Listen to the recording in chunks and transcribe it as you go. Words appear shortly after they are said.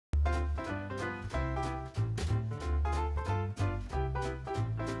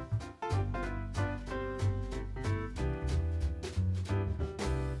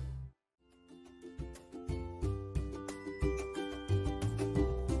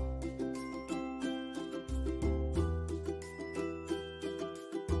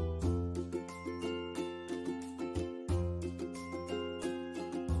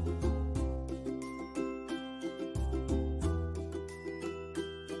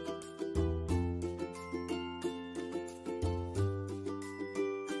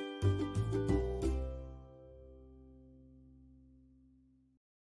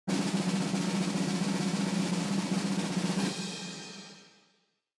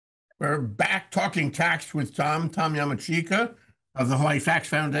We're back talking tax with Tom Yamachika of the Hawaii Tax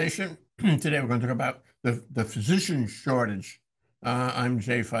Foundation. Today we're going to talk about the physician shortage. I'm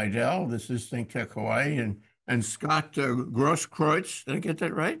Jay Fidell. This is Think Tech Hawaii, and Scott Grosskreutz, did I get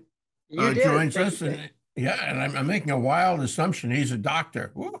that right? You did. Joins Thank you, us. Jay. And yeah, and I'm making a wild assumption. He's a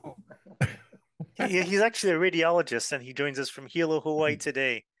doctor. Woo. He's actually a radiologist, and he joins us from Hilo, Hawaii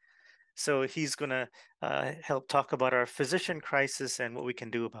today. So he's going to help talk about our physician crisis and what we can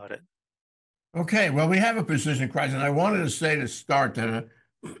do about it. Okay, well, we have a physician crisis, and I wanted to say to start that,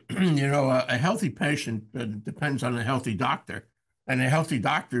 a healthy patient depends on a healthy doctor, and a healthy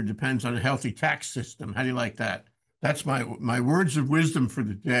doctor depends on a healthy tax system. How do you like that? That's my words of wisdom for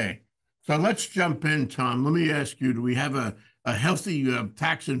the day. So let's jump in, Tom. Let me ask you, do we have a healthy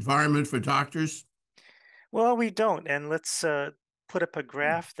tax environment for doctors? Well, we don't, and let's put up a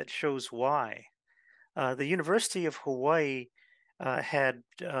graph that shows why. The University of Hawaii had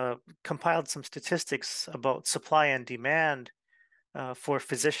compiled some statistics about supply and demand for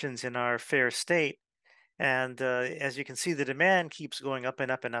physicians in our fair state. And as you can see, the demand keeps going up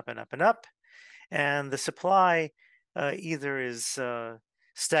and up and up and up and up. And the supply either is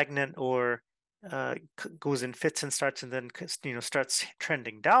stagnant or goes in fits and starts, and then starts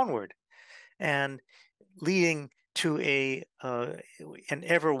trending downward, and leading to an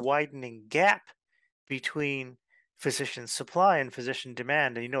ever widening gap between physician supply and physician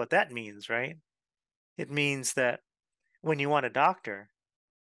demand. And you know what that means, right? It means that when you want a doctor,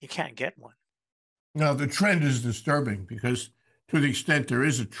 you can't get one. Now, the trend is disturbing because to the extent there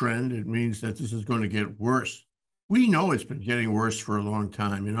is a trend, it means that this is going to get worse. We know it's been getting worse for a long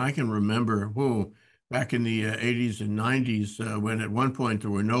time. I can remember, back in the 80s and 90s, when at one point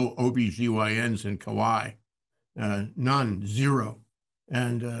there were no OBGYNs in Kauai, none, zero.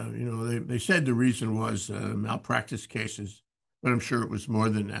 And, they said the reason was malpractice cases, but I'm sure it was more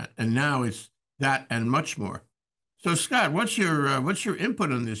than that. And now it's that and much more. So, Scott, what's your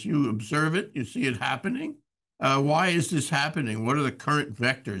input on this? You observe it, you see it happening. Why is this happening? What are the current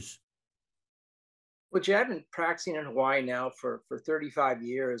vectors? Well, Jay, I've been practicing in Hawaii now for 35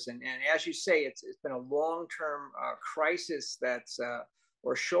 years. And as you say, it's been a long-term crisis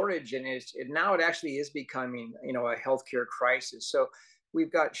or shortage. And now it actually is becoming, a healthcare crisis. So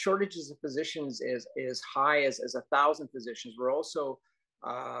we've got shortages of physicians as high as 1,000 physicians. We're also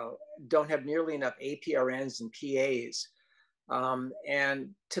don't have nearly enough APRNs and PAs. And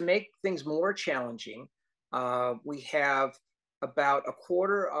to make things more challenging, we have about a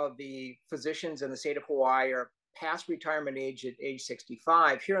quarter of the physicians in the state of Hawaii are past retirement age at age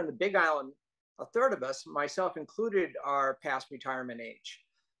 65. Here on the Big Island, a third of us, myself included, are past retirement age.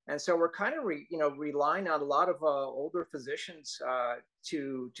 And so we're kind of relying on a lot of older physicians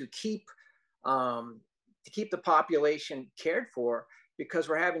to keep the population cared for, because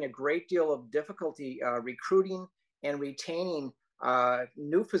we're having a great deal of difficulty recruiting and retaining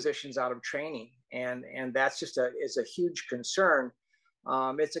new physicians out of training. And that's just is a huge concern.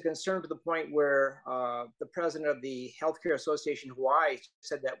 It's a concern to the point where the president of the Healthcare Association of Hawaii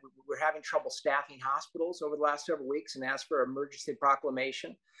said that we're having trouble staffing hospitals over the last several weeks and asked for an emergency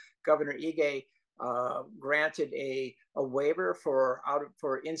proclamation. Governor Ige granted a waiver for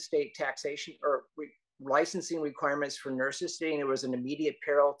in-state taxation or licensing requirements for nurses, stating there was an immediate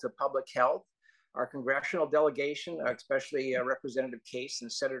peril to public health. Our congressional delegation, especially Representative Case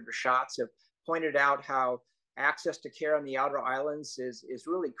and Senator Schatz, have pointed out how access to care on the outer islands is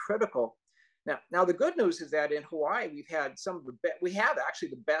really critical. Now the good news is that in Hawaii we have actually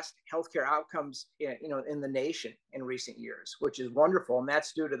the best healthcare outcomes in the nation in recent years, which is wonderful, and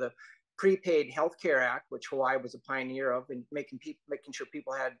that's due to the Prepaid Healthcare Act, which Hawaii was a pioneer of, in making sure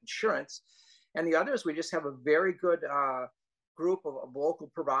people had insurance. And the others, we just have a very good group of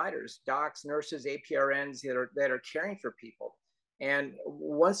local providers, docs, nurses, APRNs that are caring for people. And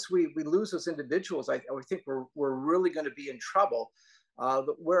once we lose those individuals, I think we're really going to be in trouble.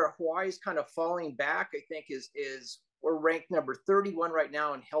 Where Hawaii is kind of falling back, I think, is we're ranked number 31 right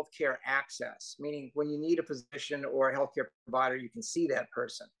now in healthcare access, meaning when you need a physician or a healthcare provider, you can see that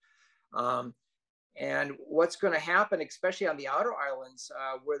person. And what's going to happen, especially on the outer islands,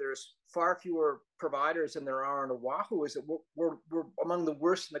 where there's far fewer providers than there are on Oahu, is that we're among the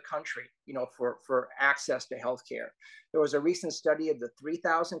worst in the country, for access to healthcare. There was a recent study of the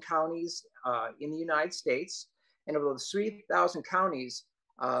 3,000 counties in the United States, and of those 3,000 counties,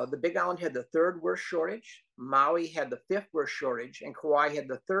 the Big Island had the third worst shortage, Maui had the fifth worst shortage, and Kauai had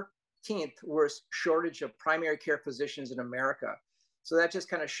the 13th worst shortage of primary care physicians in America. So that just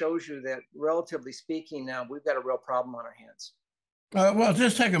kind of shows you that, relatively speaking, now we've got a real problem on our hands. Well,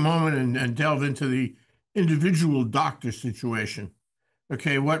 just take a moment and delve into the individual doctor situation.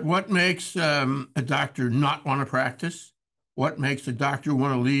 Okay, what makes a doctor not want to practice? What makes a doctor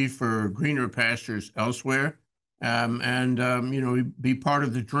want to leave for greener pastures elsewhere, and be part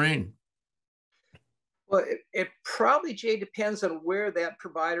of the drain? Well, it probably, Jay, depends on where that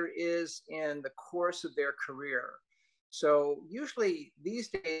provider is in the course of their career. So usually these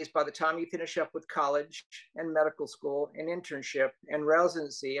days, by the time you finish up with college and medical school and internship and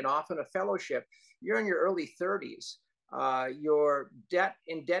residency and often a fellowship, you're in your early 30s. Your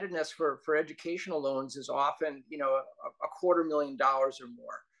indebtedness for educational loans is often, a $250,000 or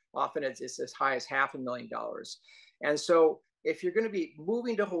more. Often it's as high as $500,000. And so if you're going to be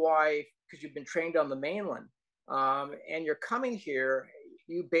moving to Hawaii because you've been trained on the mainland, and you're coming here,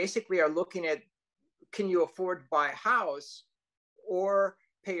 you basically are looking at, can you afford to buy a house or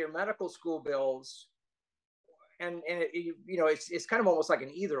pay your medical school bills? And it's kind of almost like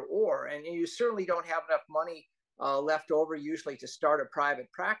an either or, and you certainly don't have enough money left over usually to start a private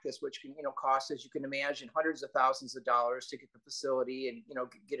practice, which can cost, as you can imagine, hundreds of thousands of dollars to get the facility and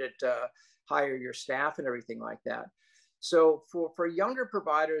get it, hire your staff and everything like that. So for younger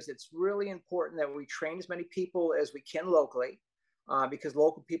providers, it's really important that we train as many people as we can locally, because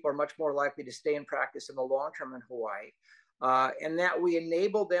local people are much more likely to stay in practice in the long term in Hawaii, and that we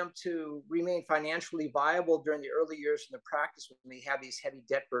enable them to remain financially viable during the early years in the practice when they have these heavy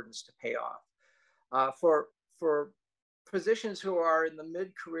debt burdens to pay off. For physicians who are in the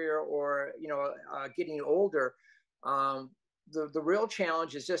mid-career or getting older, the real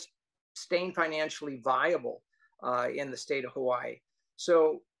challenge is just staying financially viable in the state of Hawaii.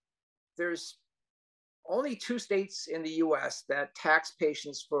 So there's only 2 states in the US that tax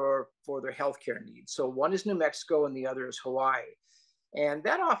patients for their healthcare needs. So one is New Mexico and the other is Hawaii. And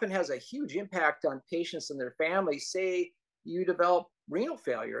that often has a huge impact on patients and their families. Say you develop renal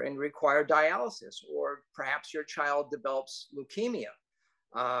failure and require dialysis, or perhaps your child develops leukemia,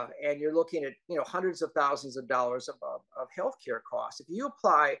 and you're looking at hundreds of thousands of dollars of healthcare costs. If you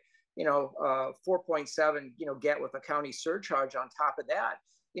apply 4.7 get with a county surcharge on top of that,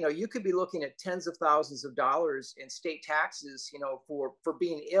 you could be looking at tens of thousands of dollars in state taxes for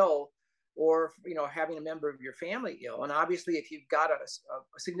being ill, or having a member of your family ill. And obviously if you've got a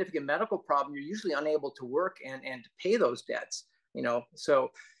significant medical problem, you're usually unable to work and to pay those debts.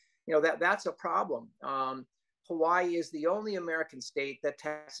 So that's a problem. Hawaii is the only American state that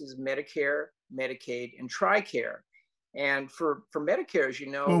taxes Medicare, Medicaid, and TRICARE. And for Medicare, as you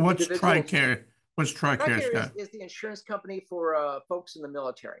know, Well, what's TRICARE? What's TRICARE, Scott? is the insurance company for folks in the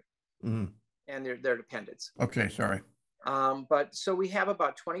military and their dependents. Okay, sorry. But so we have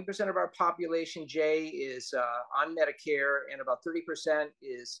about 20% of our population, Jay, is on Medicare, and about 30%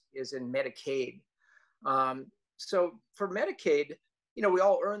 is in Medicaid. So for Medicaid, we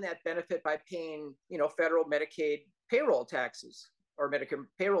all earn that benefit by paying, federal Medicaid payroll taxes or Medicare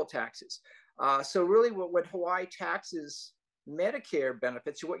payroll taxes. So really when Hawaii taxes Medicare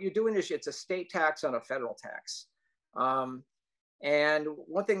benefits, what you're doing is it's a state tax on a federal tax. And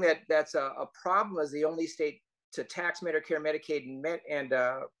one thing that's a problem as the only state to tax Medicare, Medicaid, and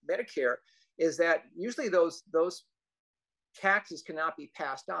Medicare is that usually those taxes cannot be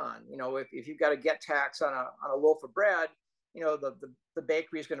passed on. If you've got a get tax on a loaf of bread, the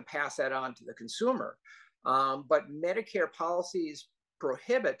bakery is going to pass that on to the consumer. But Medicare policies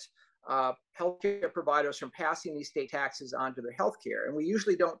prohibit healthcare providers from passing these state taxes on to their healthcare, and we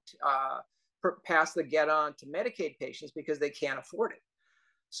usually don't pass the get on to Medicaid patients because they can't afford it.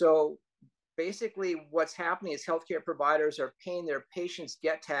 So basically what's happening is healthcare providers are paying their patients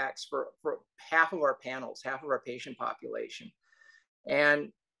get tax for half of our panels, half of our patient population.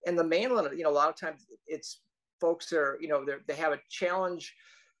 And in the mainland, a lot of times it's folks are, they have a challenge,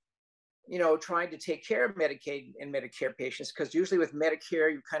 trying to take care of Medicaid and Medicare patients, because usually with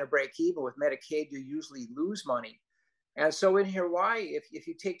Medicare, you kind of break even. With Medicaid, you usually lose money. And so in Hawaii, if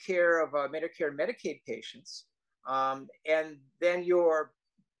you take care of Medicare and Medicaid patients, and then you're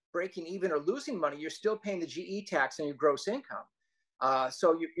breaking even or losing money, you're still paying the GE tax on your gross income.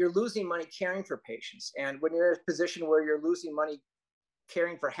 So you're losing money caring for patients. And when you're in a position where you're losing money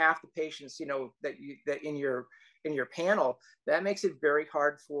caring for half the patients, that in your panel, that makes it very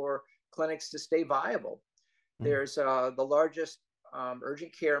hard for clinics to stay viable. There's the largest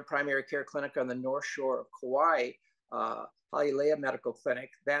urgent care and primary care clinic on the North Shore of Kauai, Halilea Medical Clinic.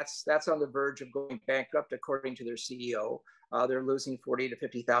 That's on the verge of going bankrupt, according to their CEO. They're losing $40,000 to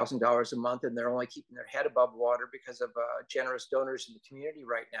 $50,000 a month, and they're only keeping their head above water because of generous donors in the community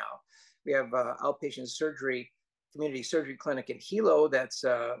right now. We have outpatient community surgery clinic in Hilo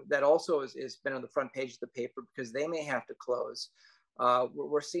that also has been on the front page of the paper because they may have to close.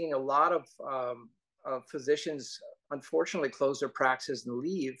 We're seeing a lot of physicians unfortunately close their practices and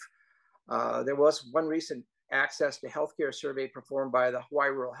leave. There was one recent access to healthcare survey performed by the Hawaii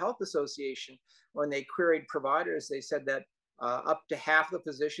Rural Health Association. When they queried providers, they said that up to half the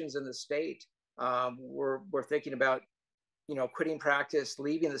physicians in the state were thinking about, quitting practice,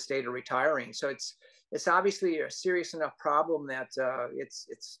 leaving the state, or retiring. So it's obviously a serious enough problem that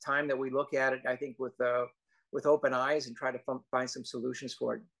it's time that we look at it, I think, with open eyes and try to find some solutions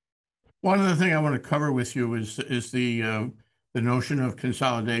for it. One other thing I want to cover with you is the notion of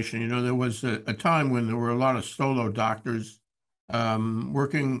consolidation. There was a time when there were a lot of solo doctors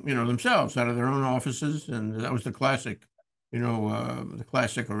working, themselves out of their own offices, and that was the classic, the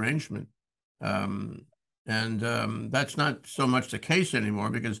classic arrangement. That's not so much the case anymore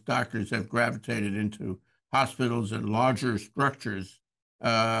because doctors have gravitated into hospitals and larger structures.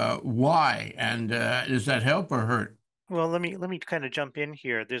 Why? And does that help or hurt? Well, let me kind of jump in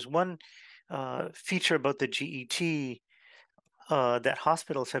here. There's one feature about the GET that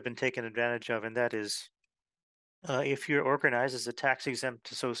hospitals have been taken advantage of, and that is if you're organized as a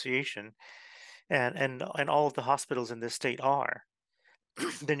tax-exempt association, and all of the hospitals in this state are,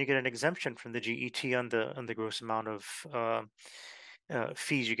 then you get an exemption from the GET on the gross amount of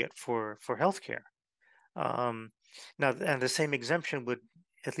fees you get for healthcare. Now, and the same exemption would,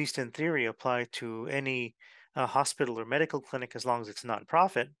 at least in theory, apply to any hospital or medical clinic as long as it's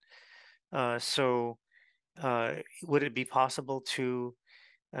nonprofit. So, would it be possible to,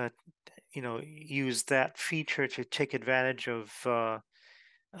 use that feature to take advantage of, or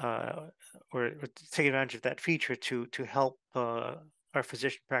to take advantage of that feature to help our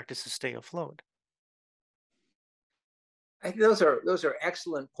physician practices stay afloat? I think those are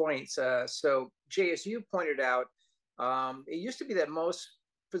excellent points. So, Jay, as you pointed out, it used to be that most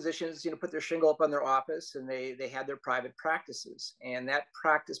physicians, put their shingle up on their office and they had their private practices, and that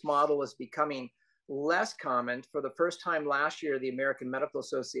practice model is becoming less common. For the first time last year, the American Medical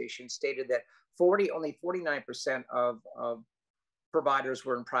Association stated that only 49% of providers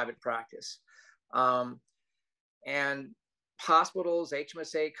were in private practice, and hospitals,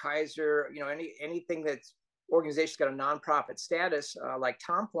 HMSA, Kaiser, anything that's organization's got a nonprofit status, like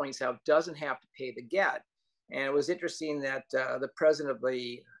Tom points out, doesn't have to pay the GET. And it was interesting that the president of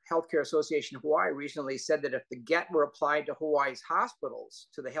the Healthcare Association of Hawaii recently said that if the GET were applied to Hawaii's hospitals,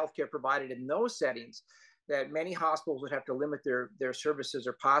 to the healthcare provided in those settings, that many hospitals would have to limit their services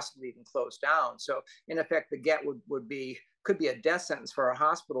or possibly even close down. So in effect, the GET could be a death sentence for our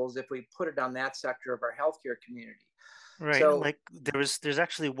hospitals if we put it on that sector of our healthcare community. Right. So, like there's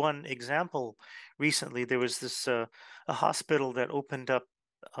actually one example recently. There was this a hospital that opened up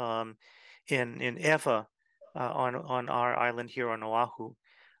in Eva on our island here on Oahu.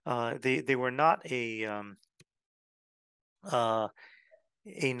 They were not a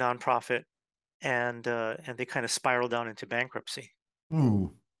nonprofit, and they kind of spiraled down into bankruptcy.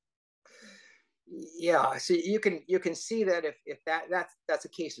 Ooh. Yeah, so you can see that if that's a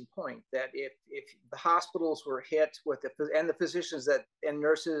case in point, that if the hospitals were hit with the physicians and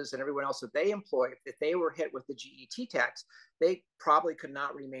nurses and everyone else that they employ, if they were hit with the GET tax, they probably could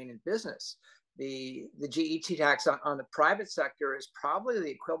not remain in business. The GET tax on the private sector is probably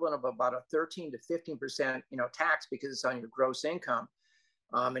the equivalent of about a 13 to 15% tax because it's on your gross income,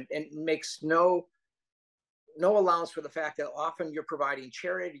 and makes no allowance for the fact that often you're providing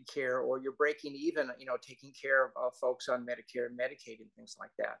charity care or you're breaking even, taking care of folks on Medicare and Medicaid and things like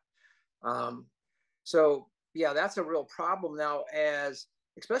that. So yeah, that's a real problem now,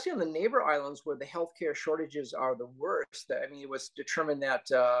 especially on the neighbor islands where the healthcare shortages are the worst. I mean, it was determined that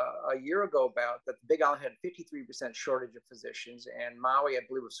a year ago that the Big Island had 53% shortage of physicians, and Maui, I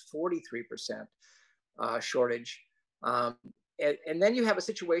believe, was 43% shortage. And then you have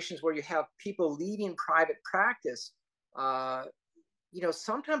situations where you have people leaving private practice.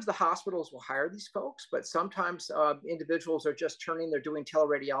 Sometimes the hospitals will hire these folks, but sometimes individuals are just they're doing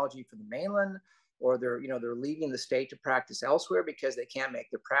teleradiology for the mainland, or they're leaving the state to practice elsewhere because they can't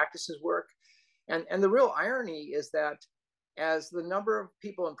make their practices work. And the real irony is that as the number of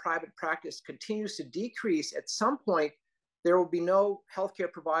people in private practice continues to decrease, at some point there will be no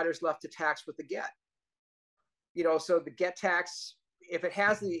healthcare providers left to tax with the GET. So the GET tax, if it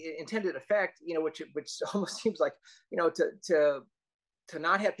has the intended effect, which almost seems like, to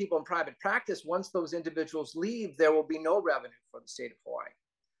not have people in private practice, once those individuals leave, there will be no revenue for the state of Hawaii,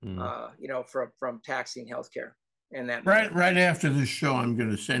 from taxing healthcare. And that right after this show, I'm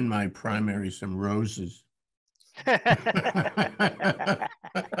going to send my primary some roses.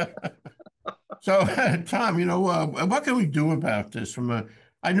 So, Tom, what can we do about this?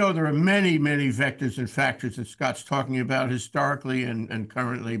 I know there are many, many vectors and factors that Scott's talking about historically and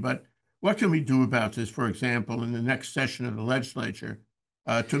currently, but What can we do about this, for example, in the next session of the legislature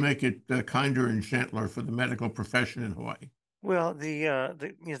to make it kinder and gentler for the medical profession in Hawaii? Well,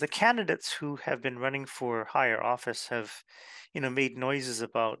 the candidates who have been running for higher office have, made noises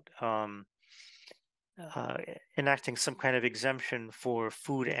about uh, enacting some kind of exemption for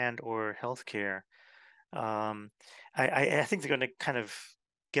food and or healthcare. Um, I think they're going to kind of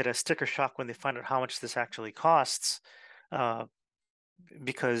get a sticker shock when they find out how much this actually costs, uh,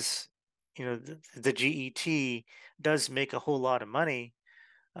 because the GET does make a whole lot of money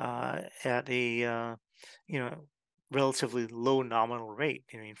at a you know relatively low nominal rate.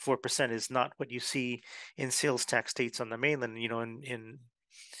 I mean, 4% is not what you see in sales tax states on the mainland.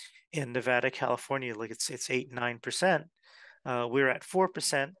 In Nevada, California, like it's 8-9%. We're at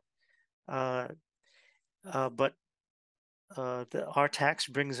 4%, uh, but our tax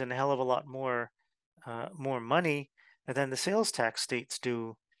brings in a hell of a lot more money than the sales tax states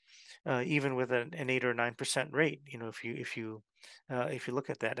do, even with an 8 or 9% rate. If you look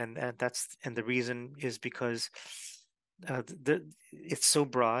at that, and the reason is because it's so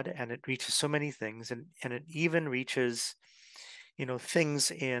broad and it reaches so many things, and it even reaches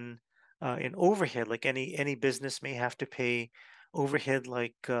things in overhead, like any business may have to pay overhead,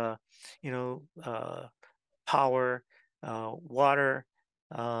 like you know power, water,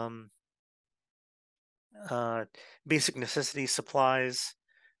 um, uh, basic necessity supplies.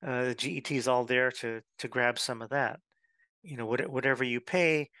 The GET is all there to grab some of that. Whatever you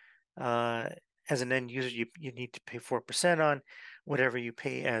pay uh, as an end user, you need to pay 4% on. Whatever you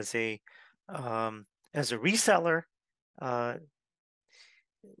pay um, as a reseller, uh,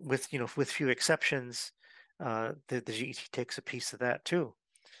 with few exceptions, the GET takes a piece of that too.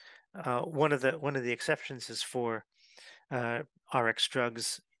 One of the exceptions is for uh, RX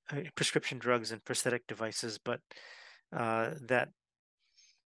drugs, prescription drugs, and prosthetic devices, but uh, that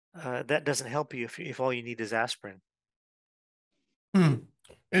that doesn't help you if all you need is aspirin. Hmm.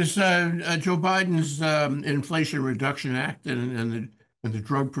 Is Joe Biden's Inflation Reduction Act and the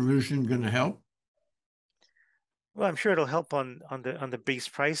drug provision going to help? Well, I'm sure it'll help on the base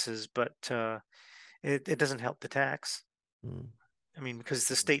prices, but it doesn't help the tax. Hmm. I mean, because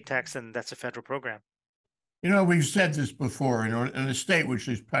it's a state tax and that's a federal program. We've said this before, in a state which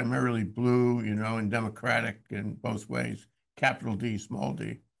is primarily blue, and democratic in both ways, capital D, small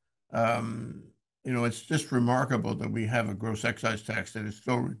d. Um, it's just remarkable that we have a gross excise tax that is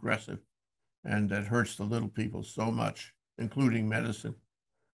so regressive and that hurts the little people so much, including medicine.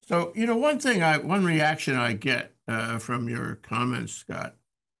 So, one reaction I get from your comments, Scott,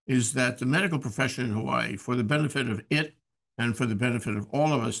 is that the medical profession in Hawaii, for the benefit of it and for the benefit of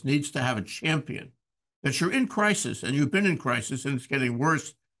all of us, needs to have a champion. That you're in crisis and you've been in crisis and it's getting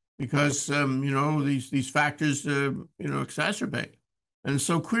worse because, these factors, exacerbate. And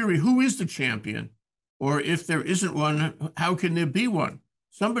so, query, who is the champion? Or if there isn't one, how can there be one?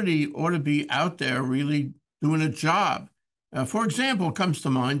 Somebody ought to be out there really doing a job. For example, comes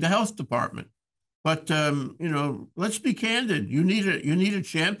to mind the health department. But let's be candid. You need a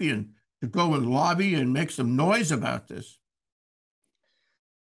champion to go and lobby and make some noise about this.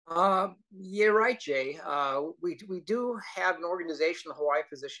 You're right, Jay. We do have an organization, the Hawaii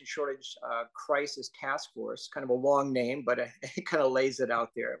Physician Shortage Crisis Task Force, kind of a long name, but it kind of lays it out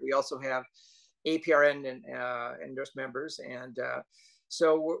there. We also have APRN and nurse members, and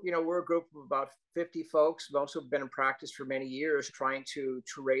so we're a group of about 50 folks. We've also been in practice for many years, trying to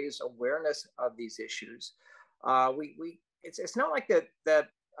raise awareness of these issues. It's not like that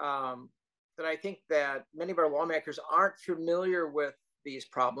I think that many of our lawmakers aren't familiar with these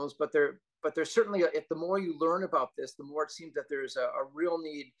problems, but they're certainly, if the more you learn about this, the more it seems that there's a real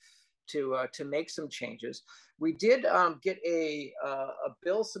need to make some changes. We did get a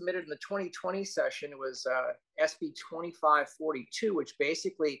bill submitted in the 2020 session. It was SB 2542, which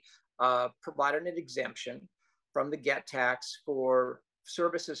basically provided an exemption from the GET tax for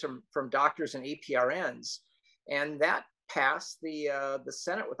services from doctors and APRNs, and that passed the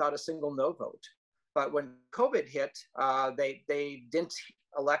Senate without a single no vote. But when COVID hit, they didn't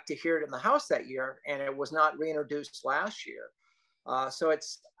elect to hear it in the House that year, and it was not reintroduced last year. So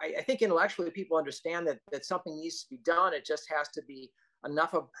I think intellectually people understand that something needs to be done. It just has to be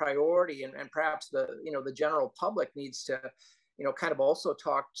enough of a priority, and perhaps the general public needs to kind of also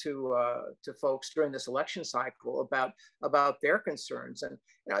talk to folks during this election cycle about their concerns. And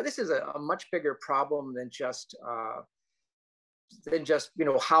this is a much bigger problem than just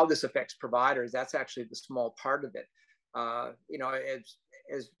how this affects providers. That's actually the small part of it.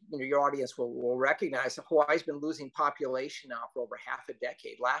 As your audience will recognize, Hawaii's been losing population now for over half a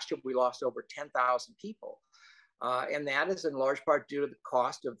decade. Last year we lost over 10,000 people. And that is in large part due to the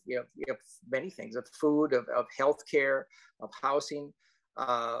cost of many things, of food, of healthcare, of housing.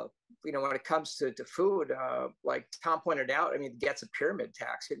 When it comes to food, like Tom pointed out, I mean, it gets a pyramid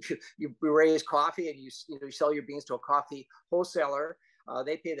tax. If you raise coffee and you sell your beans to a coffee wholesaler,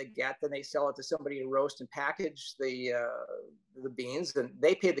 they pay the get, then they sell it to somebody to roast and package the beans, and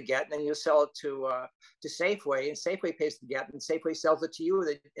they pay the get, and then you sell it to Safeway, and Safeway pays the get, and Safeway sells it to you,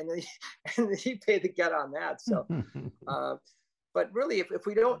 and then you pay the get on that. So, but really, if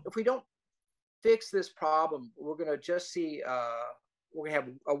we don't fix this problem, we're going to just see we're going to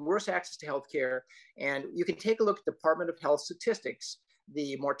have a worse access to healthcare. And you can take a look at the Department of Health statistics.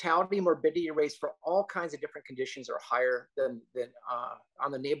 The mortality and morbidity rates for all kinds of different conditions are higher than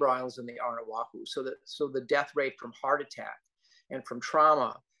on the neighbor islands than they are in Oahu. So the death rate from heart attack and from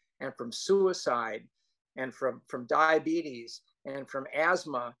trauma and from suicide and from diabetes and from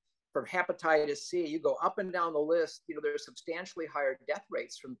asthma, from hepatitis C, you go up and down the list, there's substantially higher death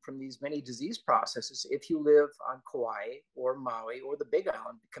rates from these many disease processes if you live on Kauai or Maui or the Big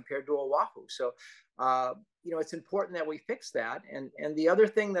Island compared to Oahu. So, it's important that we fix that. And the other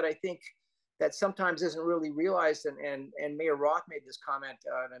thing that I think that sometimes isn't really realized, and Mayor Roth made this comment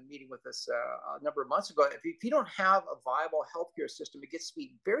in a meeting with us a number of months ago, if you don't have a viable healthcare system, it gets to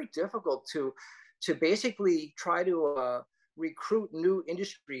be very difficult to basically try to recruit new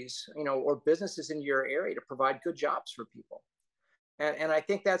industries, or businesses in your area to provide good jobs for people. And I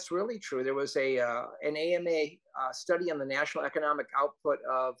think that's really true. There was an AMA study on the national economic output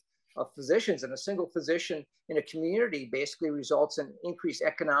of physicians, and a single physician in a community basically results in increased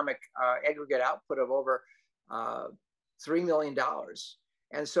economic aggregate output of over $3 million.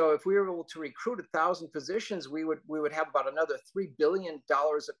 And so if we were able to recruit 1,000 physicians, we would have about another $3 billion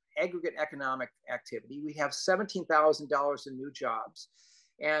of aggregate economic activity. We have $17,000 in new jobs.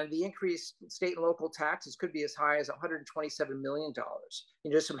 And the increased state and local taxes could be as high as $127 million,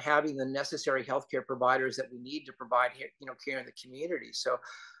 just from having the necessary healthcare providers that we need to provide care in the community. So,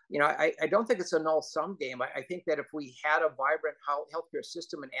 I don't think it's a null-sum game. I think that if we had a vibrant healthcare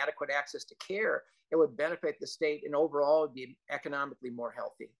system and adequate access to care, it would benefit the state, and overall would be economically more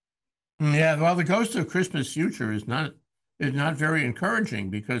healthy. Yeah, well, the ghost of Christmas future is not very encouraging,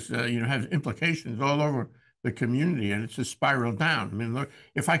 because has implications all over the community, and it's a spiral down. I mean, look,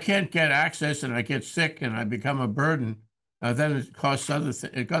 if I can't get access and I get sick and I become a burden, then it costs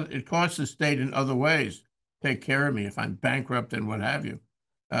it costs the state in other ways take care of me if I'm bankrupt and what have you.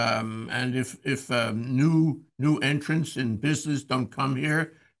 And if new entrants in business don't come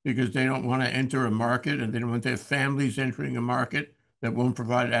here because they don't want to enter a market, and they don't want their families entering a market that won't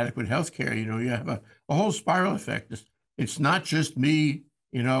provide adequate health care, you have a whole spiral effect. It's not just me,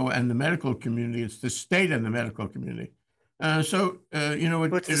 and the medical community, it's the state and the medical community. It's the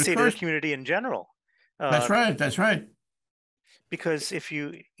state of the community in general. That's right. Because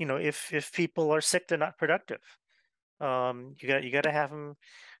if people are sick, they're not productive. You got to have them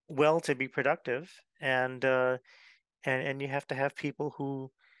well to be productive, and you have to have people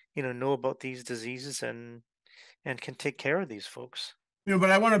who know about these diseases and can take care of these folks.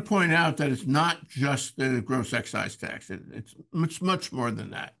 But I want to point out that it's not just the gross excise tax. It's much more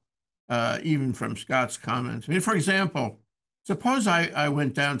than that. Even from Scott's comments. I mean, for example, suppose I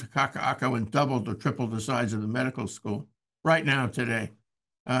went down to Kaka'ako and doubled or tripled the size of the medical school right now today.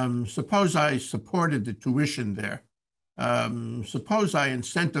 Suppose I supported the tuition there. Suppose I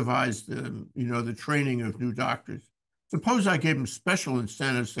incentivized the training of new doctors. Suppose I gave them special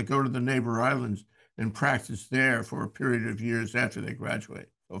incentives to go to the neighbor islands and practice there for a period of years after they graduate,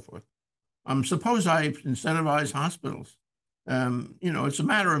 so forth. Suppose I incentivize hospitals. It's a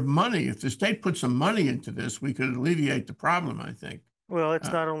matter of money. If the state put some money into this, we could alleviate the problem, I think. Well,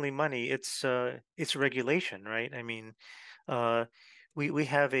 it's not only money; it's regulation, right? I mean, we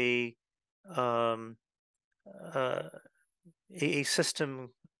have a system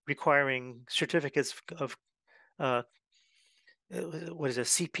requiring certificates of what is it,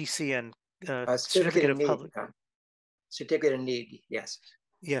 CPC and certificate of public. Certificate of need, yes.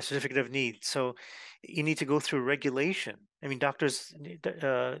 Yeah, certificate of need. So you need to go through regulation. I mean,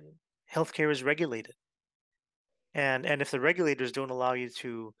 healthcare is regulated, and if the regulators don't allow you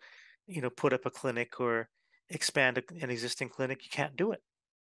to, put up a clinic or expand an existing clinic, you can't do it.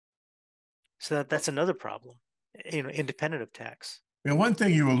 So that's another problem, independent of tax. One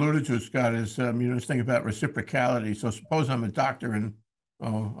thing you alluded to, Scott, is this thing about reciprocality. So suppose I'm a doctor and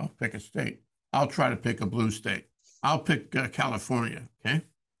I'll pick a state. I'll try to pick a blue state. I'll pick California, okay?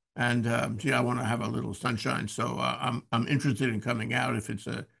 And I want to have a little sunshine, so I'm interested in coming out if it's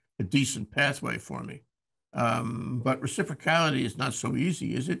a decent pathway for me. But reciprocality is not so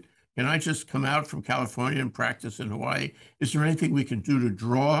easy, is it? Can I just come out from California and practice in Hawaii? Is there anything we can do to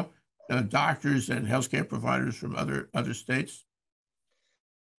draw doctors and healthcare providers from other states?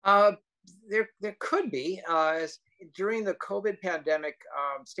 There could be. During the COVID pandemic,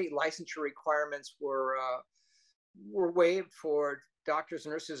 state licensure requirements were waived for doctors,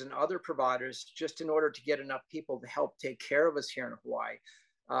 nurses, and other providers just in order to get enough people to help take care of us here in Hawaii.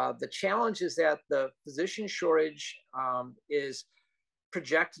 The challenge is that the physician shortage is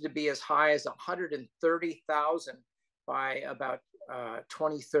projected to be as high as 130,000 by about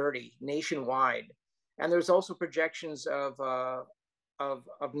 2030 nationwide. And there's also projections of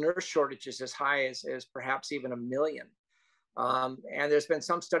nurse shortages as high as perhaps even 1 million. And there's been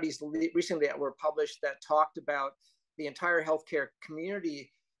some studies recently that were published that talked about the entire healthcare community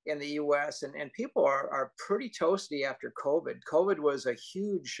in the US, and people are pretty toasty after COVID. COVID was a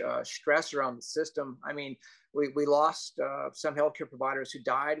huge stress around the system. I mean, we lost some healthcare providers who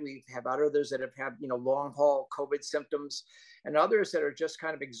died. We have others that have had, long haul COVID symptoms, and others that are just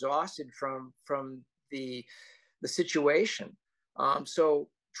kind of exhausted from the situation. So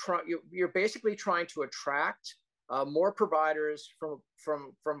you're basically trying to attract more providers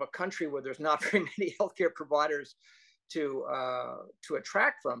from a country where there's not very many healthcare providers to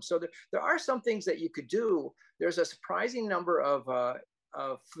attract from. So there are some things that you could do. There's a surprising number of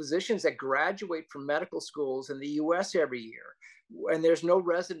physicians that graduate from medical schools in the US every year, and there's no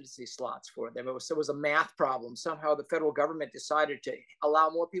residency slots for them. It was a math problem. Somehow the federal government decided to allow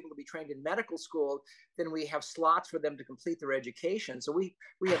more people to be trained in medical school than we have slots for them to complete their education. So we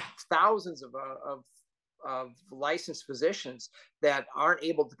have thousands of licensed physicians that aren't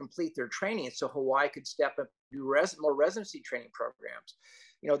able to complete their training. So Hawaii could step up and do more residency training programs.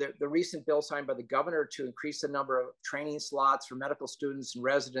 The recent bill signed by the governor to increase the number of training slots for medical students and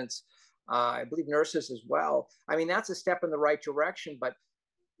residents, I believe nurses as well. I mean, that's a step in the right direction. But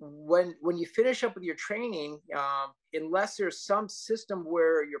when you finish up with your training, unless there's some system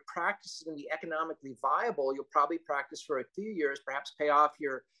where your practice is going to be economically viable, you'll probably practice for a few years, perhaps pay off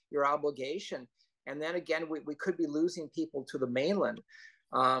your obligation. And then again, we could be losing people to the mainland.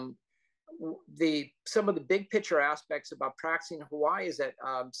 Some of the big picture aspects about practicing in Hawaii is that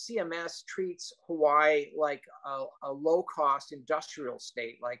CMS treats Hawaii like a low-cost industrial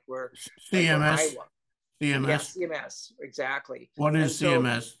state, like we're CMS. Iowa. CMS. Yeah, CMS, exactly. What is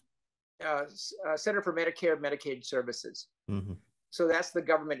CMS? Center for Medicare and Medicaid Services. Mm-hmm. So that's the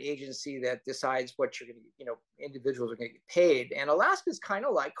government agency that decides what you're going to, individuals are going to get paid. And Alaska is kind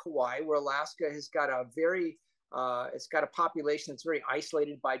of like Hawaii, where Alaska has got it's got a population that's very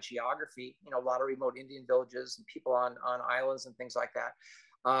isolated by geography, a lot of remote Indian villages and people on islands and things like that.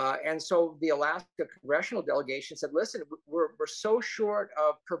 And so the Alaska congressional delegation said, listen, we're so short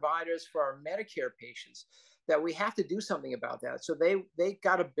of providers for our Medicare patients that we have to do something about that. So they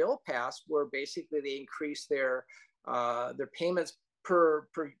got a bill passed where basically they increased their payments per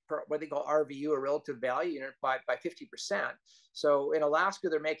what they call RVU, or relative value unit, by 50%. So in Alaska,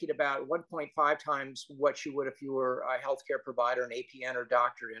 they're making about 1.5 times what you would if you were a healthcare provider, an APN or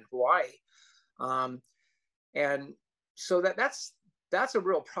doctor in Hawaii. And so that's a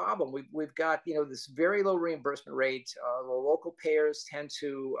real problem. We've got this very low reimbursement rate. The local payers tend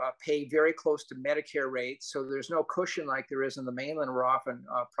to pay very close to Medicare rates, so there's no cushion like there is in the mainland, where often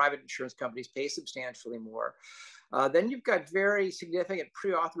private insurance companies pay substantially more. Then you've got very significant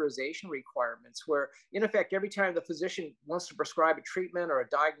pre-authorization requirements, where in effect every time the physician wants to prescribe a treatment or a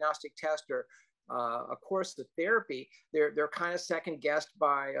diagnostic test or a course of therapy, they're kind of second guessed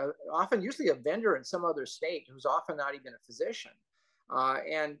by usually a vendor in some other state who's often not even a physician.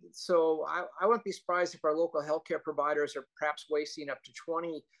 And so I wouldn't be surprised if our local healthcare providers are perhaps wasting up to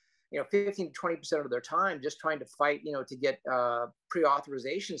 15 to 20% of their time just trying to fight, to get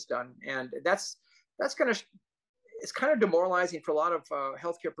pre-authorizations done. And that's it's kind of demoralizing for a lot of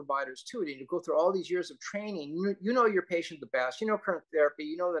healthcare providers too. To go through all these years of training, you know your patient the best, current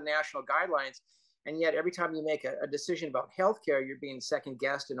therapy, the national guidelines, and yet every time you make a decision about healthcare, you're being second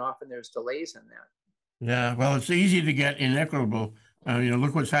guessed, and often there's delays in that. Yeah, well, it's easy to get inequitable.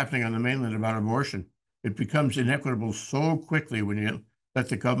 Look what's happening on the mainland about abortion. It becomes inequitable so quickly when you let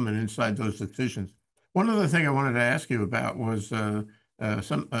the government inside those decisions. One other thing I wanted to ask you about was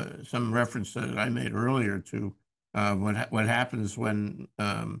some reference that I made earlier to what happens when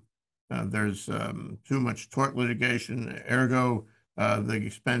there's too much tort litigation, ergo the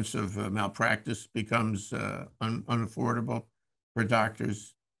expense of malpractice becomes unaffordable for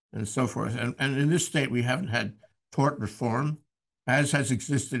doctors and so forth. And in this state, we haven't had tort reform, as has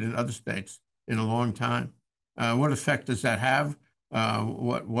existed in other states in a long time. What effect does that have?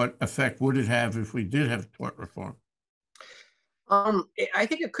 What effect would it have if we did have tort reform? I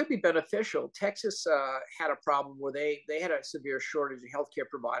think it could be beneficial. Texas had a problem where they had a severe shortage of healthcare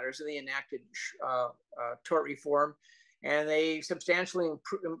providers, and they enacted tort reform, and they substantially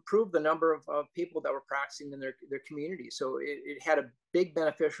improved the number of people that were practicing in their community. So it had a big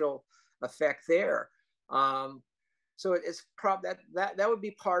beneficial effect there. Um, so it's that would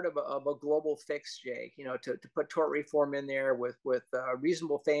be part of a global fix, Jake. To put tort reform in there with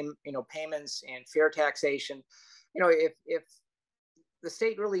reasonable payments and fair taxation. If the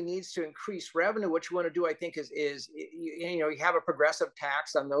state really needs to increase revenue, what you want to do, I think, is you have a progressive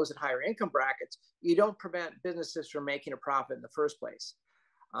tax on those in higher income brackets. You don't prevent businesses from making a profit in the first place.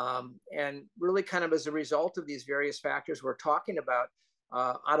 And really kind of as a result of these various factors we're talking about,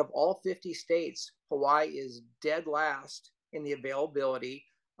 out of all 50 states, Hawaii is dead last in the availability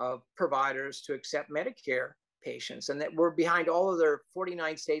of providers to accept Medicare patients. And that we're behind all of their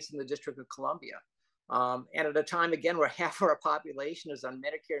 49 states in the District of Columbia. And at a time, again, where half of our population is on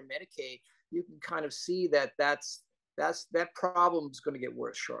Medicare and Medicaid, you can kind of see that that problem is going to get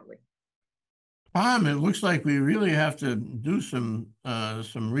worse shortly. Tom, it looks like we really have to do some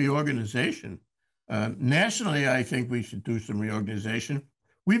reorganization. Nationally, I think we should do some reorganization.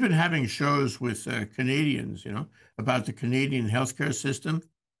 We've been having shows with Canadians, about the Canadian healthcare system,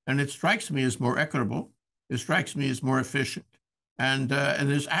 and it strikes me as more equitable. It strikes me as more efficient, and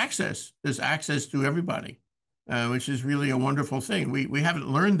there's access. There's access to everybody, which is really a wonderful thing. We haven't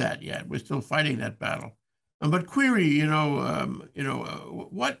learned that yet. We're still fighting that battle. But query,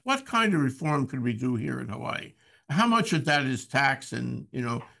 what kind of reform could we do here in Hawaii? How much of that is tax and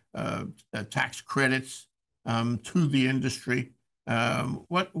tax credits to the industry?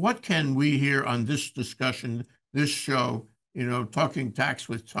 What can we hear on this discussion, this show? Talking tax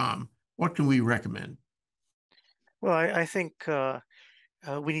with Tom. What can we recommend? Well, I think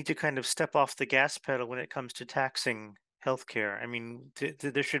we need to kind of step off the gas pedal when it comes to taxing healthcare. I mean,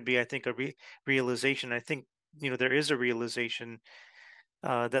 there should be, I think, a realization. I think there is a realization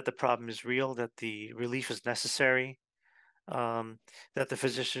that the problem is real, that the relief is necessary, that the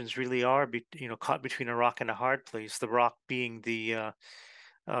physicians really are, caught between a rock and a hard place. The rock being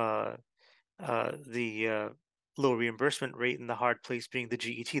uh, the low reimbursement rate, and the hard place being the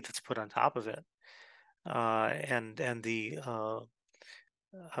GET that's put on top of it, and the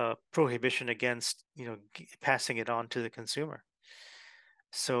prohibition against passing it on to the consumer.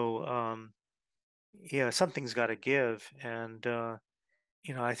 So yeah, something's got to give, and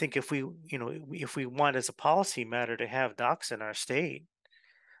I think if we want as a policy matter to have docs in our state,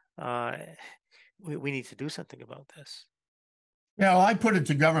 uh, we need to do something about this. Yeah, well, I put it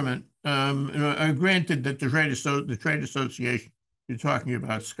to government. Granted that the trade association you're talking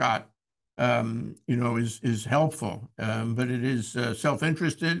about, Scott, is helpful, but it is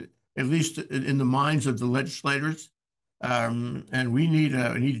self-interested, at least in the minds of the legislators. And we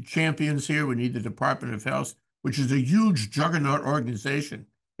need champions here. We need the Department of Health, which is a huge juggernaut organization.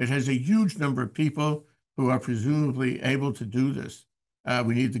 It has a huge number of people who are presumably able to do this.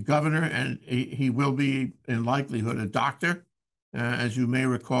 We need the governor, and he will be, in likelihood, a doctor, as you may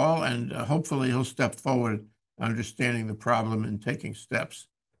recall, and hopefully he'll step forward, understanding the problem and taking steps.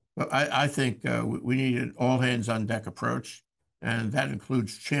 But I think we need an all hands on deck approach, and that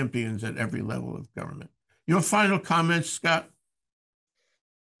includes champions at every level of government. Your final comments, Scott?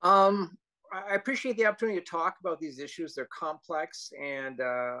 I appreciate the opportunity to talk about these issues. They're complex, and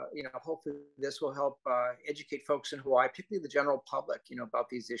hopefully this will help educate folks in Hawaii, particularly the general public, about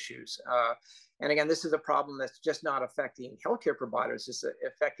these issues. And again, this is a problem that's just not affecting healthcare providers; it's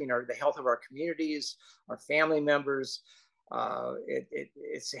affecting the health of our communities, our family members.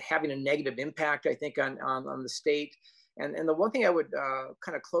 It's having a negative impact, I think, on the state. And the one thing I would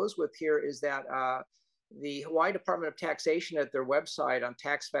kind of close with here is that the Hawaii Department of Taxation, at their website on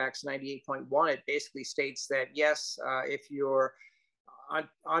Tax Facts 98.1, it basically states that, yes, if you're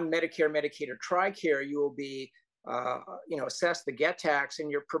on Medicare, Medicaid, or TRICARE, you will be assessed the get tax,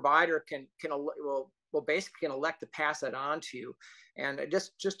 and your provider will basically elect to pass that on to you. And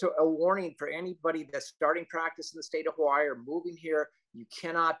just a warning for anybody that's starting practice in the state of Hawaii or moving here, you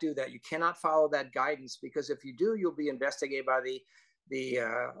cannot do that. You cannot follow that guidance, because if you do, you'll be investigated by the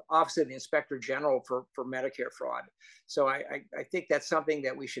Office of the Inspector General for Medicare fraud. So I think that's something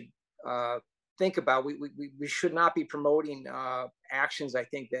that we should think about. We should not be promoting actions, I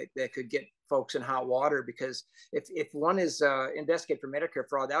think, that could get folks in hot water, because if one is investigated for Medicare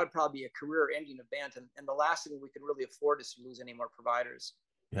fraud, that would probably be a career-ending event, and the last thing we can really afford is to lose any more providers.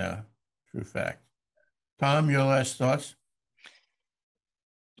 Yeah, true fact. Tom, your last thoughts?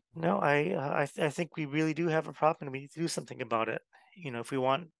 No, I think we really do have a problem, and we need to do something about it. If we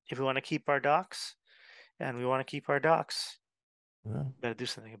want to keep our docs, and we want to keep our docs, Well, Got to do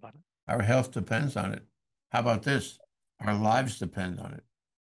something about it. our health depends on it. How about this? Our lives depend on it.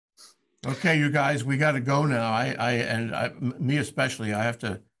 Okay, you guys, we got to go now. Me especially, I have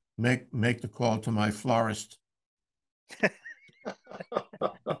to make the call to my florist.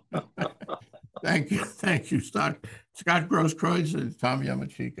 Thank you, Scott Grosskreutz and Tom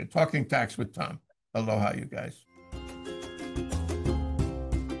Yamachika. Talking Tax with Tom. Aloha, you guys.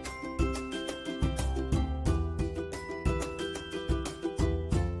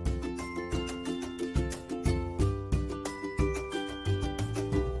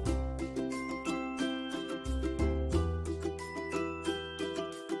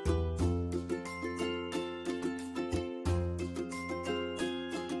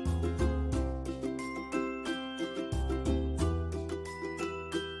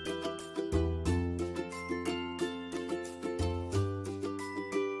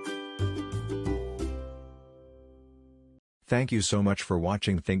 Thank you so much for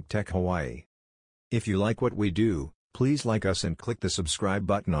watching Think Tech Hawaii. If you like what we do, please like us and click the subscribe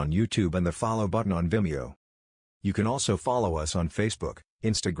button on YouTube and the follow button on Vimeo. You can also follow us on Facebook,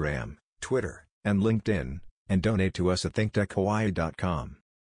 Instagram, Twitter, and LinkedIn, and donate to us at thinktechhawaii.com.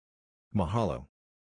 Mahalo.